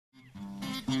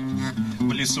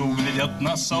В лесу глядят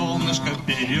на солнышко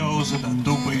березы да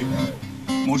дубы.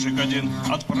 Мужик один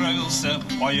отправился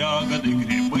по ягоды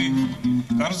грибы.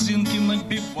 Корзинки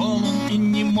напивал он и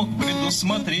не мог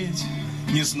предусмотреть.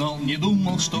 Не знал, не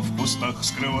думал, что в кустах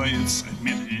скрывается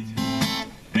медведь.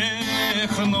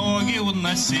 Эх, ноги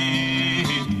уноси,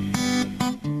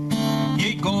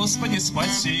 ей, Господи,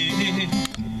 спаси.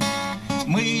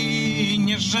 Мы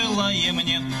не желаем,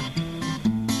 нет,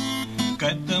 к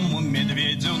этому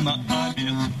медведю на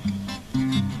обед.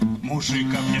 Мужик,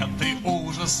 объятый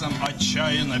ужасом,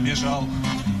 отчаянно бежал.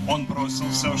 Он бросил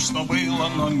все, что было,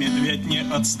 но медведь не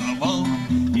отставал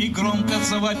и громко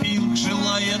завопил,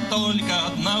 желая только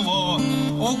одного: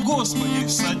 о, Господи,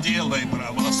 соделай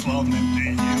православным ты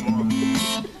его.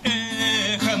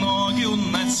 Эх, ноги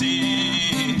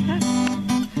уноси,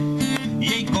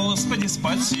 ей, Господи,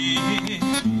 спаси.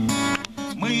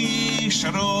 Мы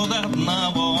ж рода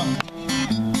одного,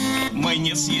 мы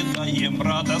не съедаем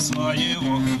брата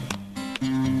своего.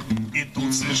 И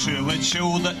тут свершило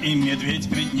чудо, и медведь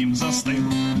пред ним застыл.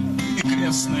 И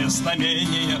крестное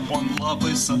знамение он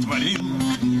лапой сотворил.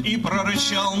 И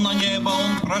прорычал на небо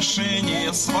он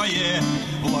прошение свое: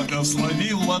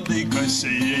 благослови, владыка,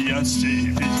 сие ясти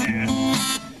и питье.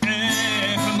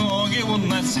 Эх, ноги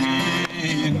уноси,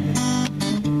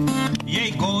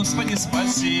 ей, Господи,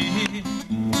 спаси.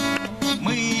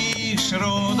 Мы ж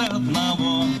рода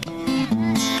одного,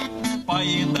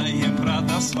 поедаем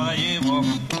брата своего,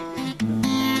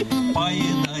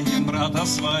 поедаем брата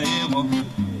своего.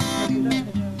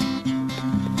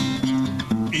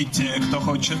 И те, кто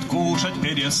хочет кушать,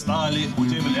 перестали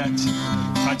удивлять.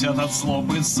 Хотят от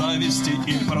злобы, зависти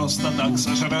или просто так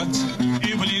сожрать.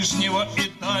 И ближнего,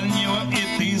 и дальнего,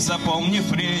 и ты запомни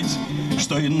впредь,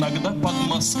 что иногда под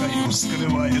маскою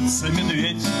скрывается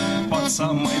медведь. Под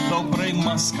самой доброй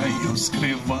маскою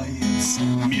скрывается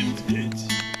медведь.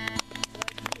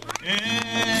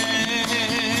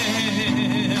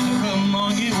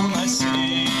 Ноги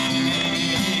уноси,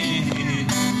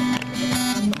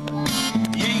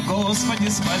 ей, Господи,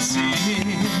 спаси.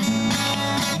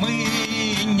 Мы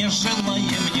не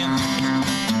желаем, нет,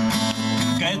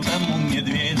 к этому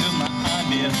медведю на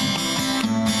обед.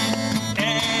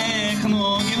 Эх,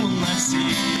 ноги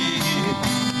уноси,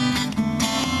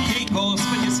 ей,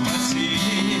 Господи, спаси.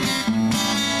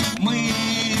 Мы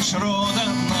ж рода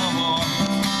одного,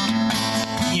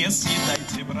 не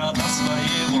съедайте брата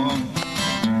своего,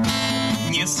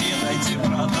 не съедайте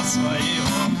брата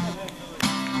своего.